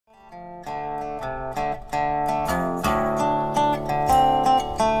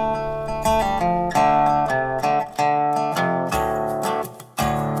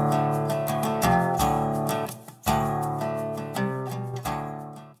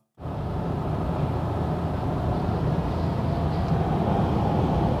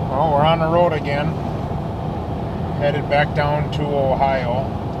on the road again. Headed back down to Ohio,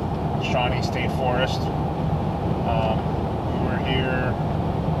 Shawnee State Forest. We were here,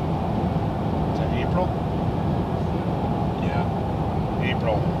 is that April? Yeah.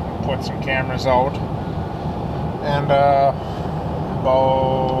 April. Put some cameras out. And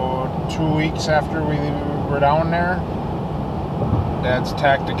about 2 weeks after we were down there, Dad's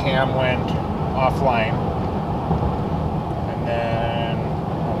Tactacam went offline. And then,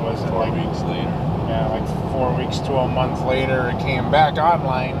 what was it? 4 weeks later. Yeah, like 4 weeks to a month later, it came back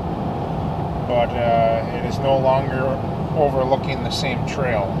online, but it is no longer overlooking the same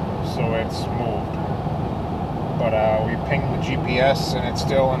trail, so it's moved. But we pinged the GPS, and it's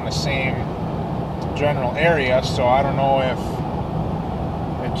still in the same general area, so I don't know if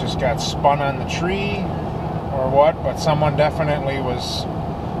it just got spun on the tree or what, but someone definitely was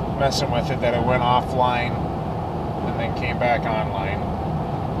messing with it, that it went offline and then came back online.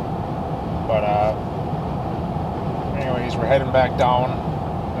 But anyways, we're heading back down.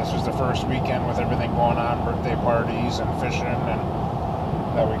 This was the first weekend with everything going on, birthday parties and fishing, and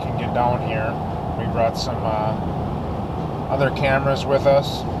that we can get down here. We brought some other cameras with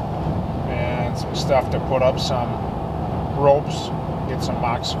us and some stuff to put up some ropes, get some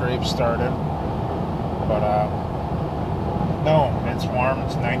mock scrapes started. But no, it's warm.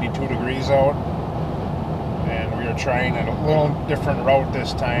 It's 92 degrees out, and we are trying a little different route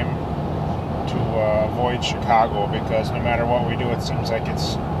this time to avoid Chicago, because no matter what we do, it seems like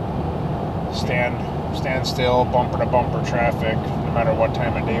it's stand still, bumper to bumper traffic, no matter what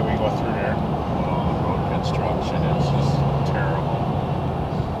time of day we go through there. Well, the road construction is just terrible.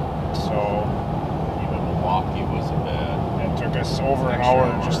 So even Milwaukee wasn't bad. it took us over an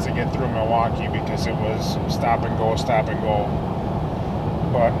hour just to get through Milwaukee, because it was stop and go, stop and go.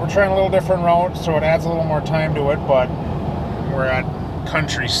 But we're trying a little different route, so it adds a little more time to it, but we're at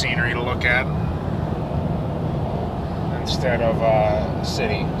country scenery to look at instead of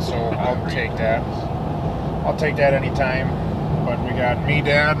city, so I'll take that. I'll take that anytime. But we got me,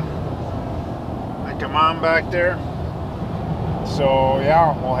 Dad, like a mom back there. So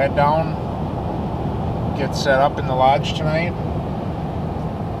yeah, we'll head down, get set up in the lodge tonight,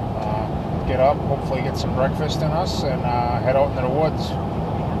 get up, hopefully get some breakfast in us, and head out into the woods.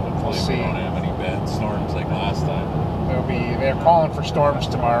 Hopefully see. we don't have any bad storms like last time. They're calling for storms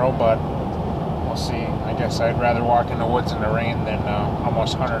tomorrow, but we'll see. I guess I'd rather walk in the woods in the rain than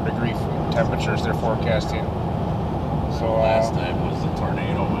almost 100-degree temperatures they're forecasting. So last time was the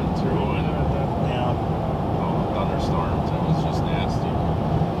tornado went through, and thunderstorms. It was just nasty.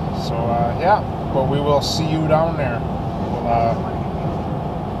 So yeah, but we will see you down there.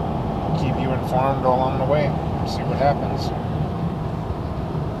 We'll keep you informed along the way. See what happens.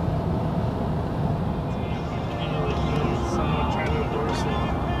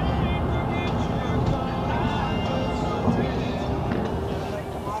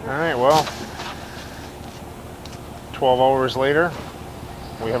 Alright, well, 12 hours later,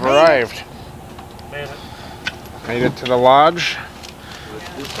 we have arrived. Made it to the lodge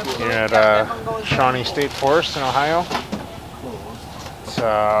here at Shawnee State Forest in Ohio. It's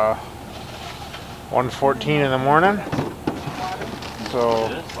 1:14 in the morning. So,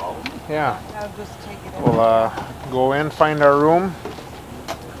 yeah, we'll go in, find our room,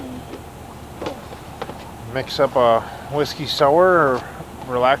 mix up a whiskey sour, or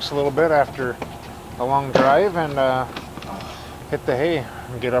relax a little bit after a long drive, and hit the hay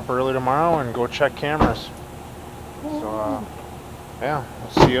and get up early tomorrow and go check cameras. So yeah,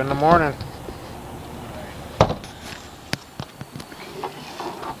 we'll see you in the morning.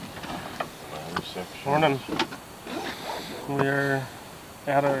 Morning. We are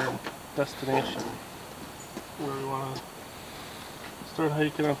at our destination where we want to start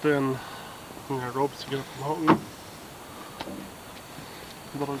hiking up in our ropes to get up the mountain.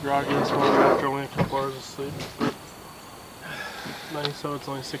 A little groggy this morning after only a couple hours of sleep. Nice out, it's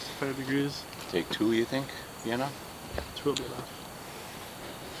only 65 degrees. Take two, you think, Vienna? 2 will be enough.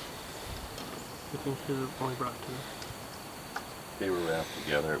 I think you only brought 2. They were wrapped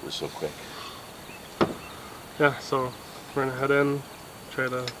together, it was so quick. Yeah, so we're gonna head in, try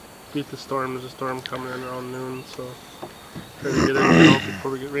to beat the storm. There's a storm coming in around noon, so try to get in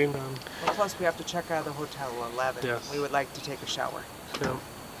before we get rained on. Well, plus we have to check out of the hotel at 11. Yes. We would like to take a shower. Yeah,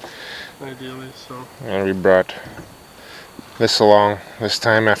 ideally, so. And we brought this along this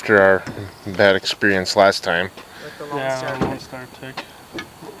time after our bad experience last time. With the Lone Star Lone Star tick.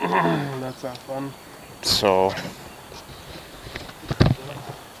 That's not fun. So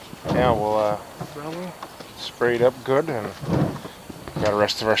yeah, we'll sprayed up good, and got the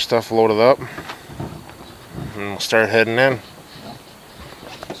rest of our stuff loaded up, and we'll start heading in.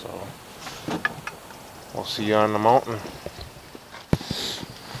 So See you on the mountain.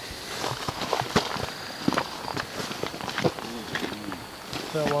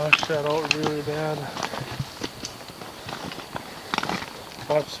 That washed that out really bad.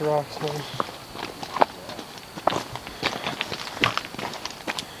 Watch the rocks, man.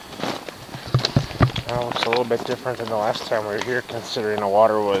 Well, it's a little bit different than the last time we were here, considering the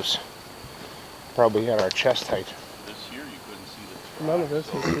water was probably at our chest height. This year you couldn't see the None of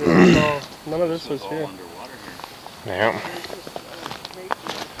this was here. No, none of this was all here. underwater here. Yeah.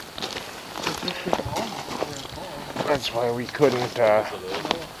 That's why we couldn't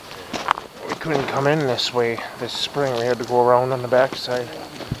come in this way this spring. We had to go around on the backside.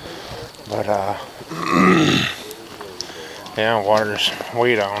 But yeah, water's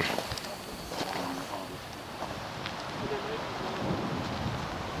way down.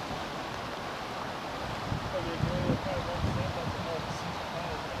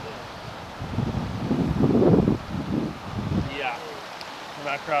 Yeah, we're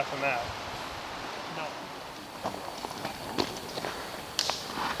not crossing that. No.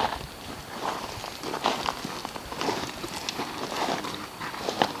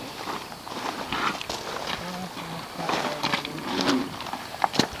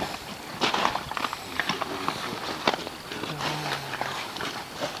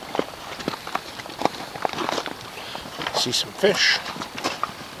 See some fish.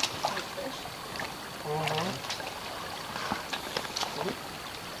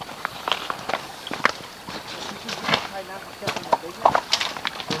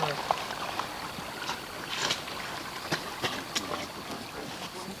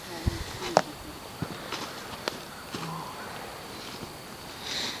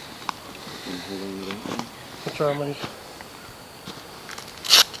 What's wrong, Mike?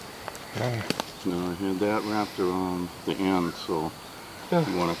 No, I had that wrapped around the end, so Yeah.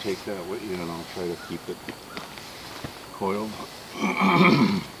 you want to take that with you, and I'll try to keep it coiled.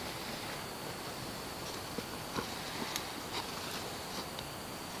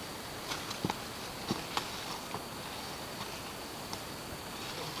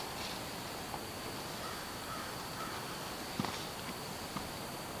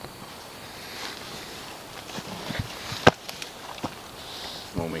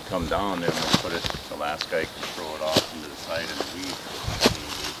 When we come down, then we'll put it, the last guy can throw it off into the side of the weed.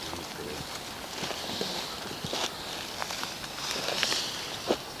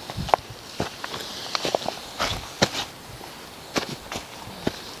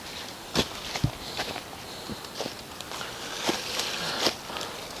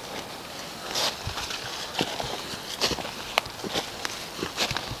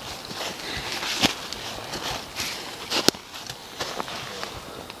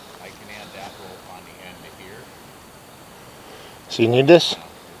 So you need this? If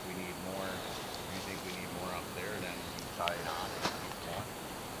we need more, if you think we need more up there, then you tie it on and keep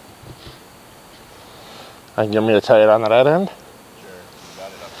going. You want me to tie it on that end? Sure, you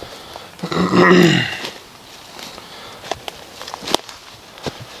got it up there.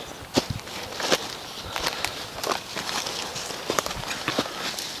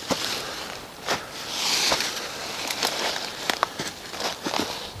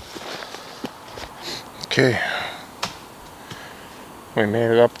 Okay. We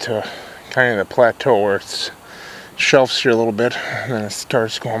made it up to kind of the plateau where it's shelves here a little bit, and then it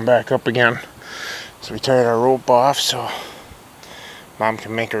starts going back up again. So we tied our rope off so Mom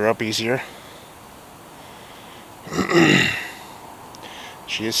can make her up easier.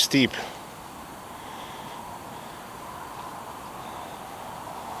 She is steep.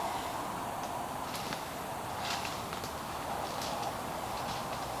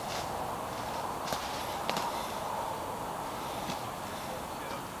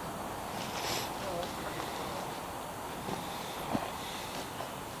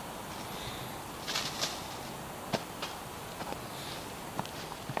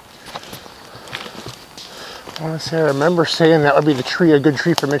 I want to say I remember saying that would be the tree, a good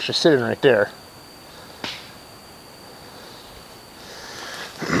tree for Mitch to sit in right there.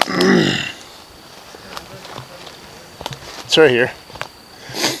 It's right here.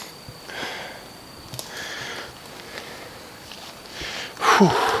 Whew.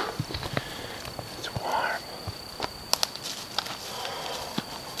 It's warm.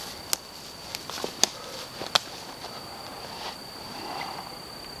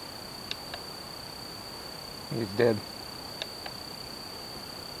 He's dead.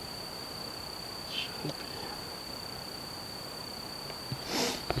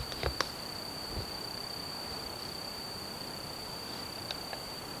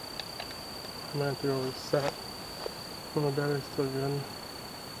 I might have to go with set. One of that is still good.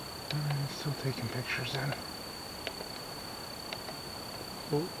 I'm still taking pictures then.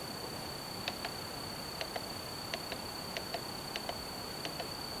 Oh.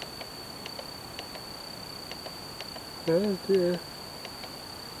 There's deer.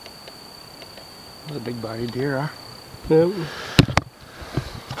 That's a big body deer, huh? Yep.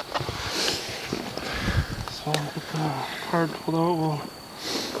 So I'll get the card pulled out, we'll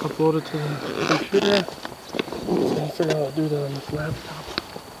upload it to the computer. So I figure out how to do that on this laptop.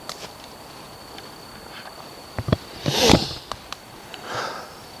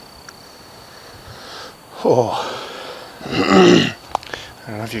 Oh. I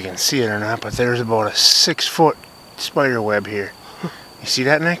don't know if you can see it or not, but there's about a 6-foot spider web here. You see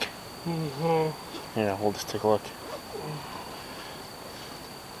that, Nick? Mm-hmm. Yeah, we'll just take a look.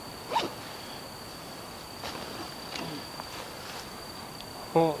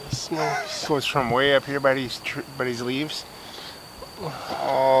 Holy smokes. Goes from way up here by these leaves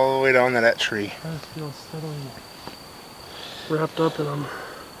all the way down to that tree. I feel steadily wrapped up in them.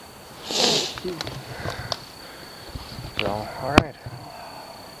 So, alright.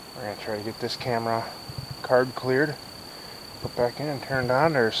 We're going to try to get this camera card cleared, put back in and turned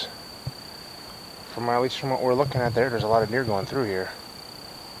on. There's, at least from what we're looking at there's a lot of deer going through here.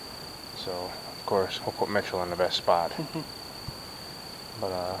 So, of course, we'll put Mitchell in the best spot.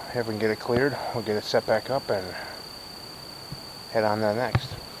 But if we can get it cleared, we'll get it set back up and head on to the next.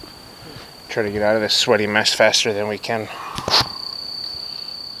 Try to get out of this sweaty mess faster than we can.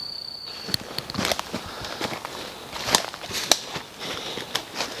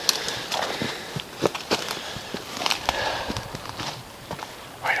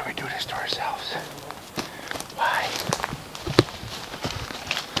 Why do we do this to ourselves? Why?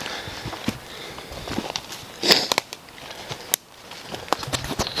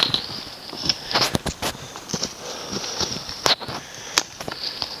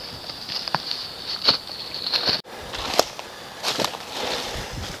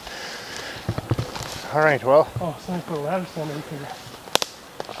 Alright, well. Oh, somebody put a ladder stand in here.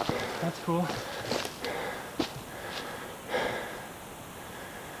 That's cool.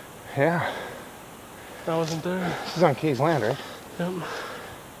 Yeah. That wasn't there. This is on Kay's land, right? Yep.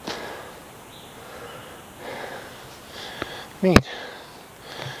 Neat.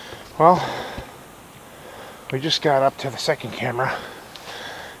 Well, we just got up to the second camera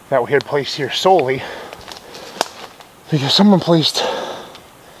that we had placed here solely because someone placed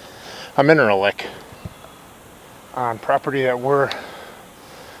a mineral lick on property that we're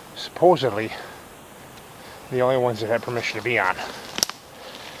supposedly the only ones that had permission to be on.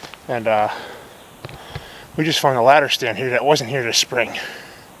 And we just found a ladder stand here that wasn't here this spring.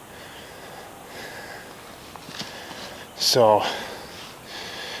 So,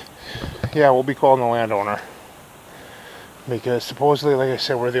 yeah, we'll be calling the landowner. Because supposedly, like I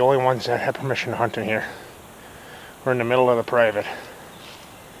said, we're the only ones that have permission to hunt in here. We're in the middle of the private.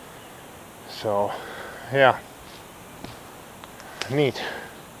 So, yeah. Neat.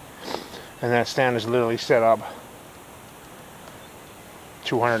 And that stand is literally set up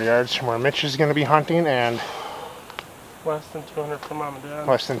 200 yards from where Mitch is going to be hunting and Less than 200 from Mom and Dad.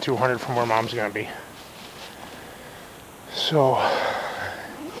 less than 200 from where Mom's going to be. So,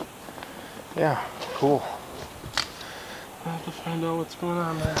 yeah, cool. I have to find out what's going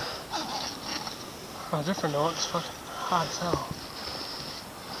on there. On a different note, it's fucking hot as hell.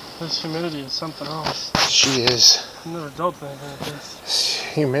 This humidity is something else. She is. I've never dealt with anything like this.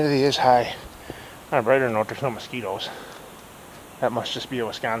 Humidity is high. On a brighter note, there's no mosquitoes. That must just be a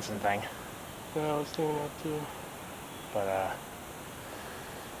Wisconsin thing. Yeah, I was thinking that too. But,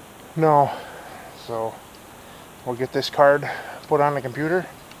 no. So, we'll get this card put on the computer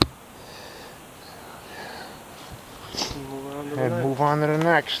and move on to the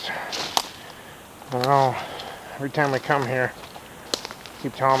next. I don't know. Every time we come here, I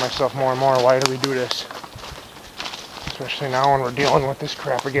keep telling myself more and more, why do we do this? Especially now when we're dealing with this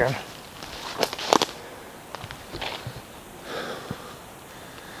crap again.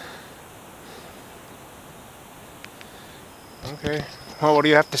 Okay. Well, what do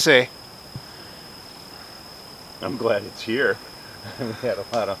you have to say? I'm glad it's here. We had a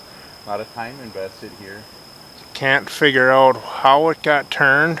lot of time invested here. Can't figure out how it got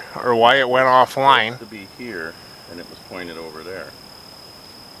turned or why it went offline. It was supposed to be here, and it was pointed over there.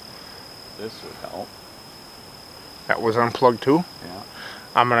 This would help. That was unplugged too? Yeah.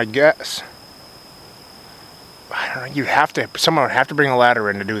 I'm gonna guess. I don't know, someone would have to bring a ladder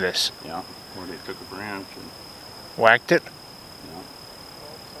in to do this. Yeah. Or they took a branch and Whacked it? yeah.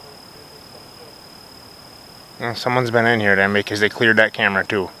 Well, someone's been in here then because they cleared that camera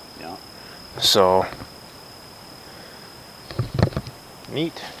too. Yeah. So,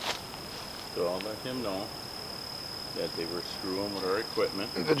 neat. So I'll let him know that they were screwing with our equipment.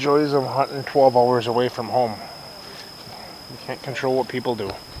 The joys of hunting 12 hours away from home. You can't control what people do.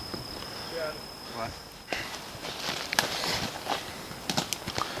 Yeah. What?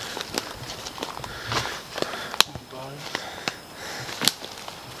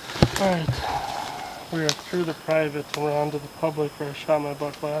 Alright, we are through the private and we're on to the public where I shot my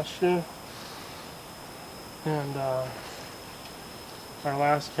buck last year. And our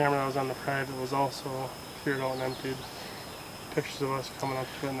last camera that was on the private was also cleared out and emptied. Pictures of us coming up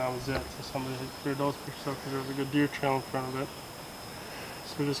to it and that was it. So somebody had cleared those pictures out because there was a good deer trail in front of it.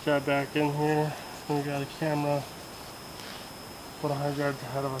 So we just got back in here and we got a camera about 100 yards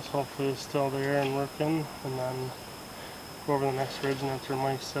ahead of us. Hopefully it's still there and working, and then go over the next ridge, and that's where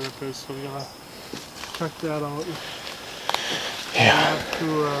Mike's setup is, so we gotta check that out. Yeah.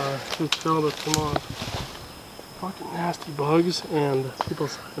 Too thrilled with some more fucking nasty bugs and people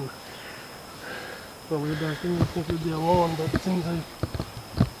saying, well, way back then you think you'd be alone, but it seems like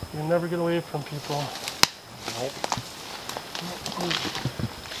you can never get away from people. Nope.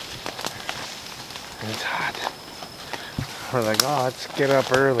 It's hot. We're like, oh, let's get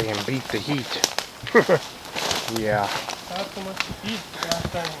up early and beat the heat. Yeah. Not so much to eat,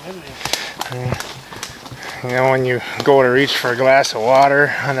 last time humidity. You know, when you go to reach for a glass of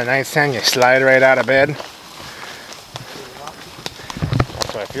water on the nightstand, you slide right out of bed.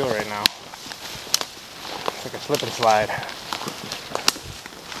 That's what I feel right now. It's like a slip and slide.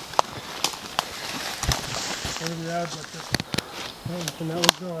 Maybe that's what this and that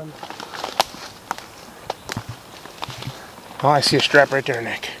was gone. Oh, I see a strap right there,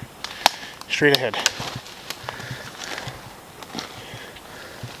 Nick. Straight ahead.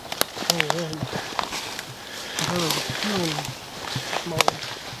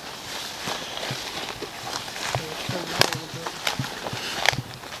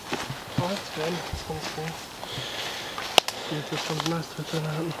 Oh, that's good. This one's cool. See if this one's messed with or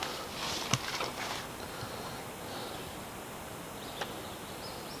not.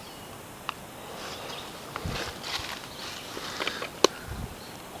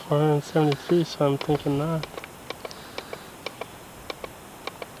 $473, so I'm thinking not.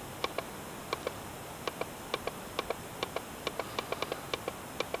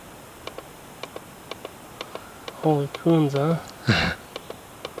 Holy coons, huh?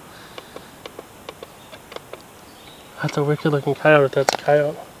 That's a wicked looking coyote. That's a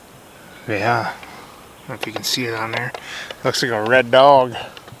coyote. Yeah. I don't know if you can see it on there. Looks like a red dog.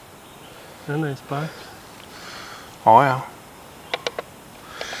 They're nice buck. Oh, yeah.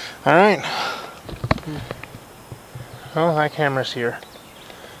 Alright. Well, that camera's here.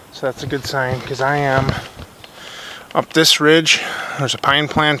 So that's a good sign, because I am up this ridge. There's a pine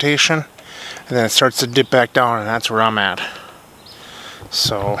plantation. And then it starts to dip back down, and that's where I'm at.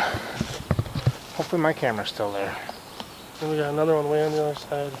 So, hopefully my camera's still there. And we got another one way on the other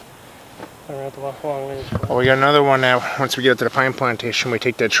side. I have to walk a long ways. Oh, we got another one now. Once we get to the pine plantation, we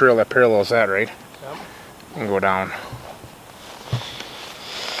take that trail that parallels that, right? Yep. And go down.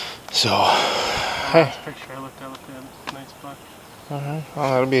 So, Last picture I looked at a nice buck. well,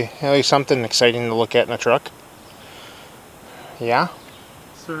 that'll be at least something exciting to look at in a truck. Yeah?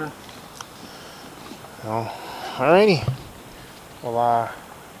 Sir. Oh, alrighty. We'll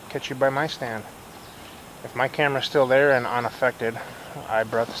catch you by my stand. If my camera's still there and unaffected, I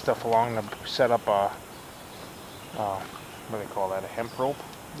brought the stuff along to set up a, what do they call that, a hemp rope?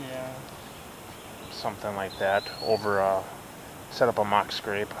 Yeah. Something like that, over set up a mock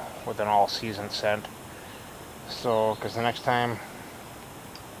scrape with an all-season scent. So, because the next time,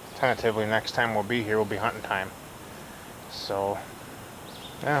 tentatively next time we'll be here will be hunting time. So,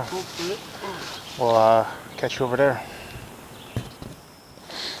 yeah. We'll catch you over there.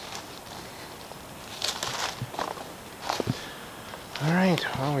 Alright,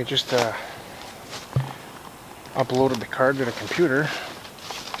 well, we just uploaded the card to the computer,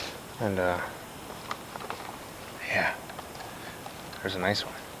 and yeah, there's a nice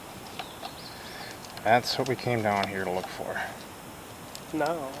one. That's what we came down here to look for.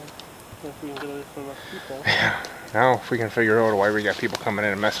 Now, if we can get away from the people. Yeah, now if we can figure out why we got people coming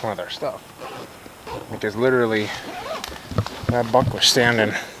in and messing with our stuff. Because literally, that buck was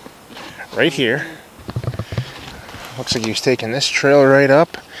standing right here. Looks like he was taking this trail right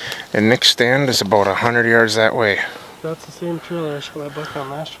up, and Nick's stand is about 100 yards that way. That's the same trailer I shot that buck on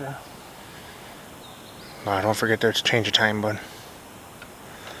last year. Don't forget to change the time, bud.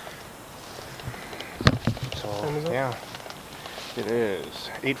 So, yeah, it is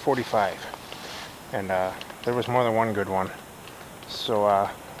 8:45, and there was more than one good one. So,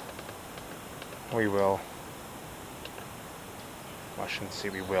 we will Well, I shouldn't say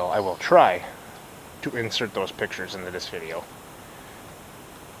we will. I will try to insert those pictures into this video.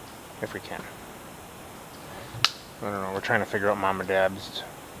 If we can. I don't know, we're trying to figure out Mom and Dad's,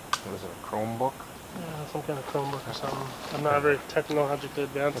 what is it, a Chromebook? Yeah, some kind of Chromebook or something. I'm not very technologically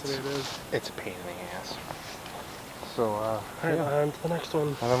advanced today, it is. It's a pain in the ass. So, Alright, yeah. on to the next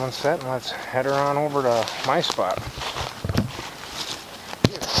one. Another one's set, and let's head her on over to my spot.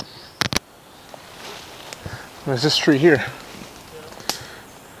 There's this tree here.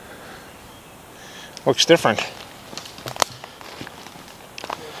 Looks different.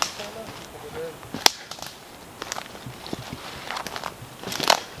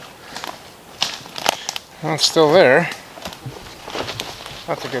 Well, it's still there.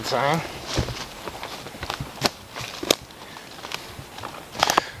 That's a good sign.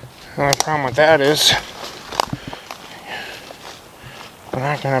 The only problem with that is we're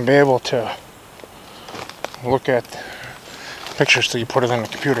not going to be able to look at pictures till you put it in the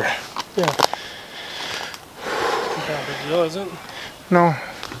computer. Yeah. Not a big deal, is it? No.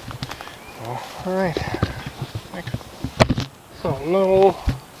 Oh, alright. Oh no.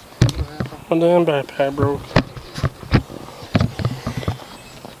 My damn backpack broke.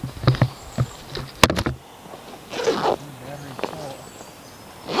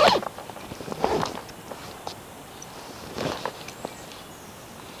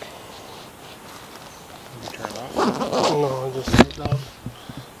 Turn it off. No, I just turned it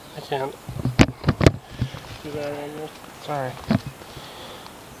off. I can't do that anymore. It's alright.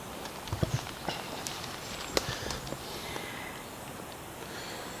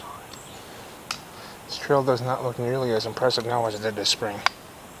 This trail does not look nearly as impressive now as it did this spring.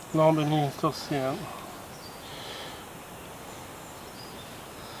 No, but you can still see it.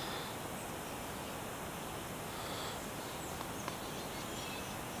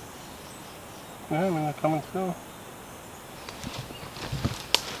 Yeah, I mean, they're coming through.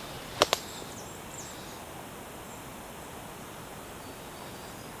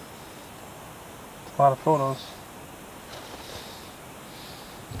 It's a lot of photos.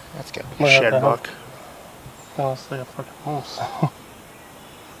 That's got Might have shed to help. buck. That looks like a fucking moose.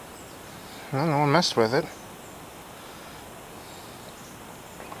 Well, no one messed with it.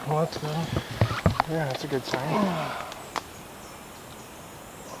 Well, that's good. Yeah, that's a good sign.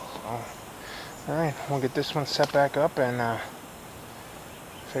 Alright, we'll get this one set back up and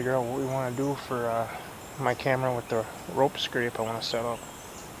figure out what we want to do for my camera with the rope scrape I want to set up.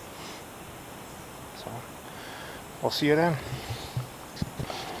 So, we'll see you then.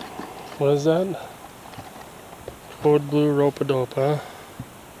 What is that? Code blue rope-a-dope, huh?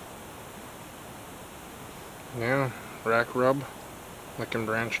 Yeah, rack rub, licking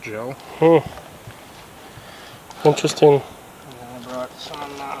branch gel. Interesting. And then I brought some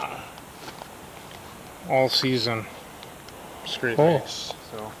all season scrape. Nice.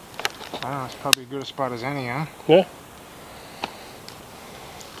 So, I don't know, it's probably as good a spot as any, huh? Yeah.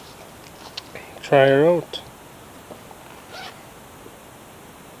 Try her out.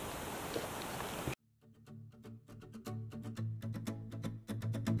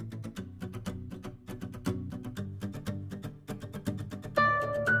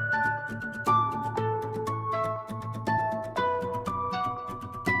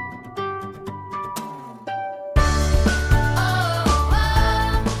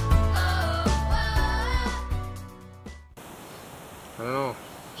 I don't know,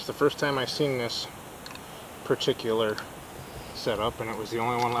 it's the first time I've seen this particular setup, and it was the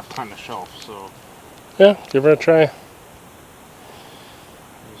only one left on the shelf, so Yeah, give her a try. you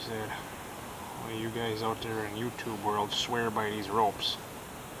said, well, you guys out there in YouTube world swear by these ropes.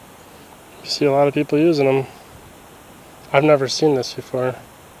 You see a lot of people using them. I've never seen this before.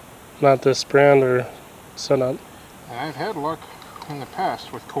 Not this brand or setup. And I've had luck in the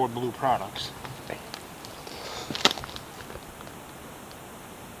past with Code Blue products.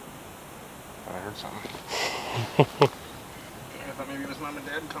 I heard something. I thought maybe it was Mom and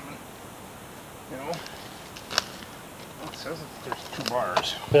Dad coming. You know? Well, it says that there's 2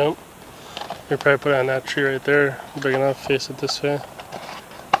 bars. Yep. You probably put it on that tree right there. Big enough, face it this way.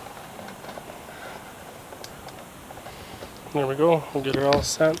 There we go. We'll get her all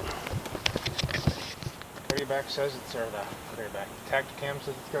set. Piggyback says it's, or the piggyback, Tactacam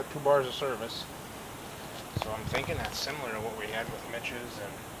says it's got 2 bars of service. So I'm thinking that's similar to what we had with Mitch's,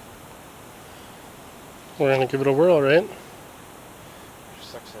 and We're gonna give it a whirl, right? it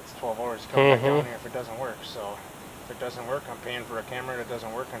just sucks that it's 12 hours to come back down here if it doesn't work. So if it doesn't work, I'm paying for a camera that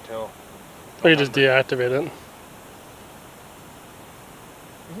doesn't work until Or you just deactivate it.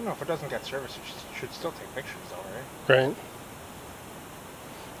 You know, if it doesn't get service, it should still take pictures though, right? Right.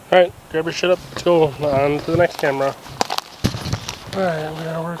 Alright, grab your shit up. Let's go on to the next camera. Alright, we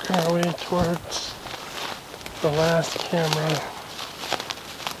are working our way towards the last camera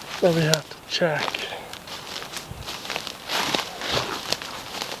that we have to check.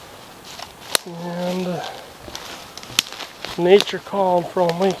 And nature called for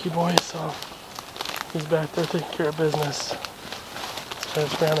old Lanky Boy, so he's back there taking care of business. So I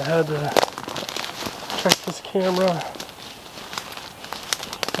just ran ahead to check this camera.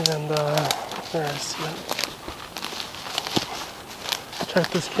 And there I see it. Check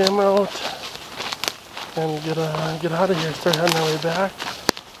this camera out and get out of here. Start heading our way back.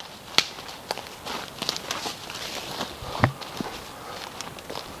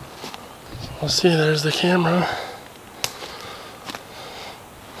 We'll see. There's the camera.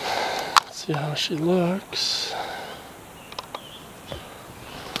 Let's see how she looks.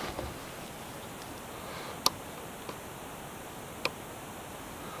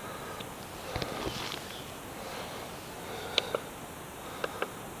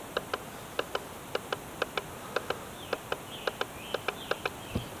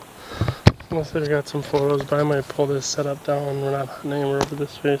 Unless I got some photos, but I might pull this setup down. We're not hunting anywhere over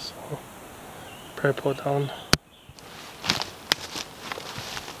this way, so probably pull it down.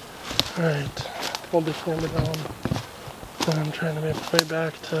 Alright, pulled the camera down. And I'm trying to make my way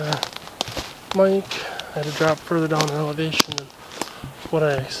back to Mike. I had to drop further down in elevation than what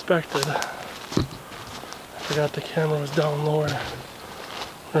I expected. I forgot the camera was down lower.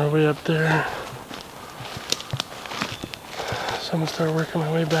 We're way up there. So I'm going to start working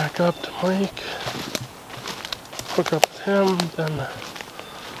my way back up to Mike, hook up with him, then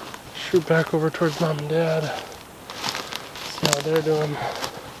shoot back over towards Mom and Dad, see how they're doing,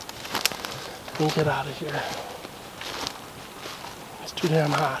 and get out of here. It's too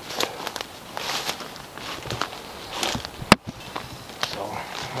damn hot. So,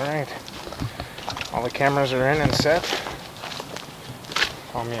 alright. All the cameras are in and set.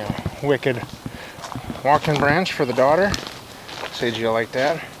 Call me a wicked walking branch for the daughter. Said you like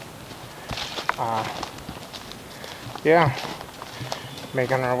that. Yeah,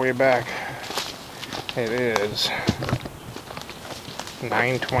 making our way back. It is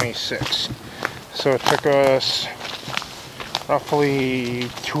 9:26, so it took us roughly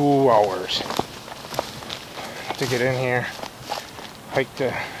 2 hours to get in here, hike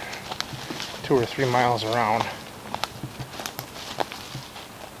the 2 or 3 miles around,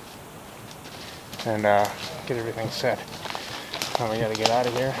 and get everything set. Now we gotta get out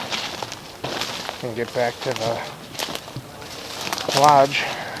of here and get back to the lodge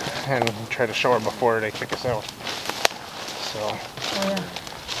and try to shower before they kick us out. So,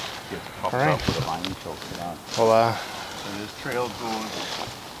 alright. Well, And this trail goes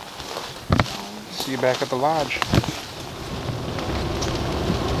see you back at the lodge.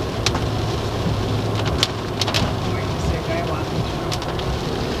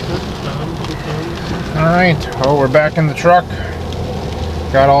 Alright, well, we're back in the truck.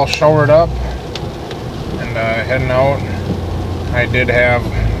 Got all showered up and heading out. We did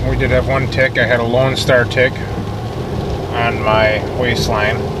have one tick. I had a Lone Star tick on my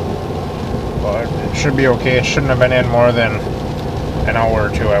waistline, but it should be okay. It shouldn't have been in more than an hour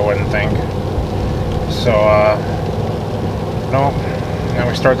or two, I wouldn't think. So, no. Now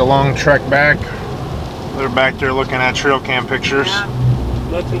we start the long trek back. They're back there looking at trail cam pictures. Yeah.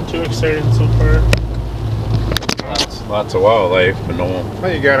 Nothing too exciting so far. lots of wildlife, but no.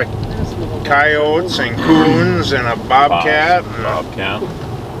 Well, you got coyotes and coons and a bobcat. Bobcat.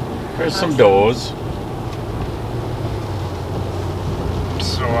 There's some does.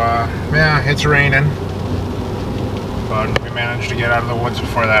 So, yeah, it's raining. But we managed to get out of the woods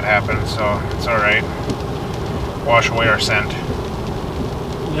before that happened, so it's alright. Wash away our scent.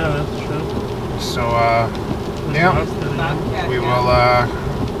 Yeah, that's true. So, yeah, we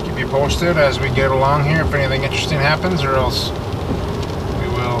will keep you posted as we get along here if anything interesting happens, or else we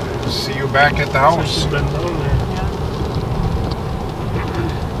will see you back at the house. She's been down there.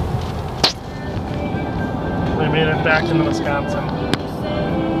 We made it back into Wisconsin.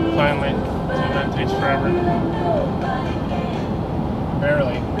 Finally. That takes forever.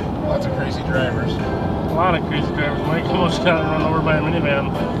 Barely. Lots of crazy drivers. A lot of crazy drivers. Mike almost got run over by a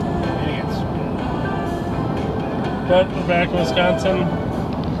minivan. Idiots. But we're back in Wisconsin.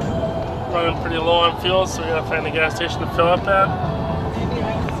 Running pretty low on fuel, so we gotta find a gas station to fill up at. Maybe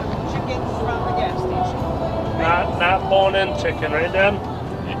have some chickens from the gas station. Not bone-in chicken, right, Dad?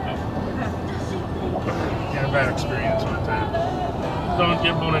 You had a bad experience with that. Don't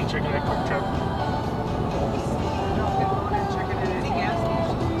get bone-in chicken at Quick Trip. Don't get bone-in chicken at any gas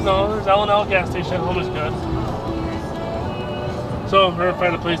station. No, there's L&L gas station at home is good. So we're gonna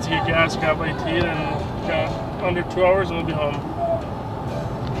find a place to get gas, got my tea, and got under 2 hours and we'll be home.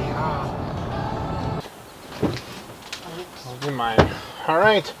 I'll do mine. All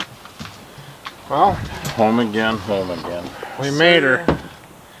right. Well, Home again, home again. we made her.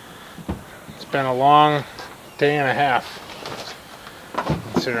 It's been a long day and a half.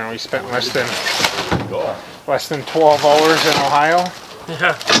 Considering we spent less than 12 hours in Ohio.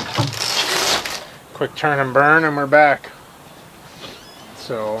 Yeah. Quick turn and burn, and we're back.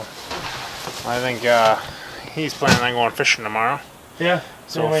 So I think he's planning on going fishing tomorrow. Yeah.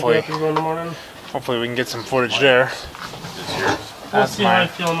 So You wanna hopefully, get up and go in the morning? hopefully we can get some footage there. This year's. We'll That's see how I mine.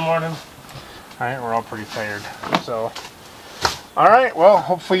 feel in the morning. Alright, we're all pretty tired. So, alright, well,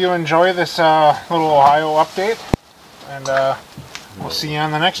 hopefully you enjoy this little Ohio update. And we'll see you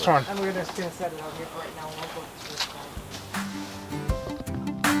on the next one. And we're just gonna set it out here for right now.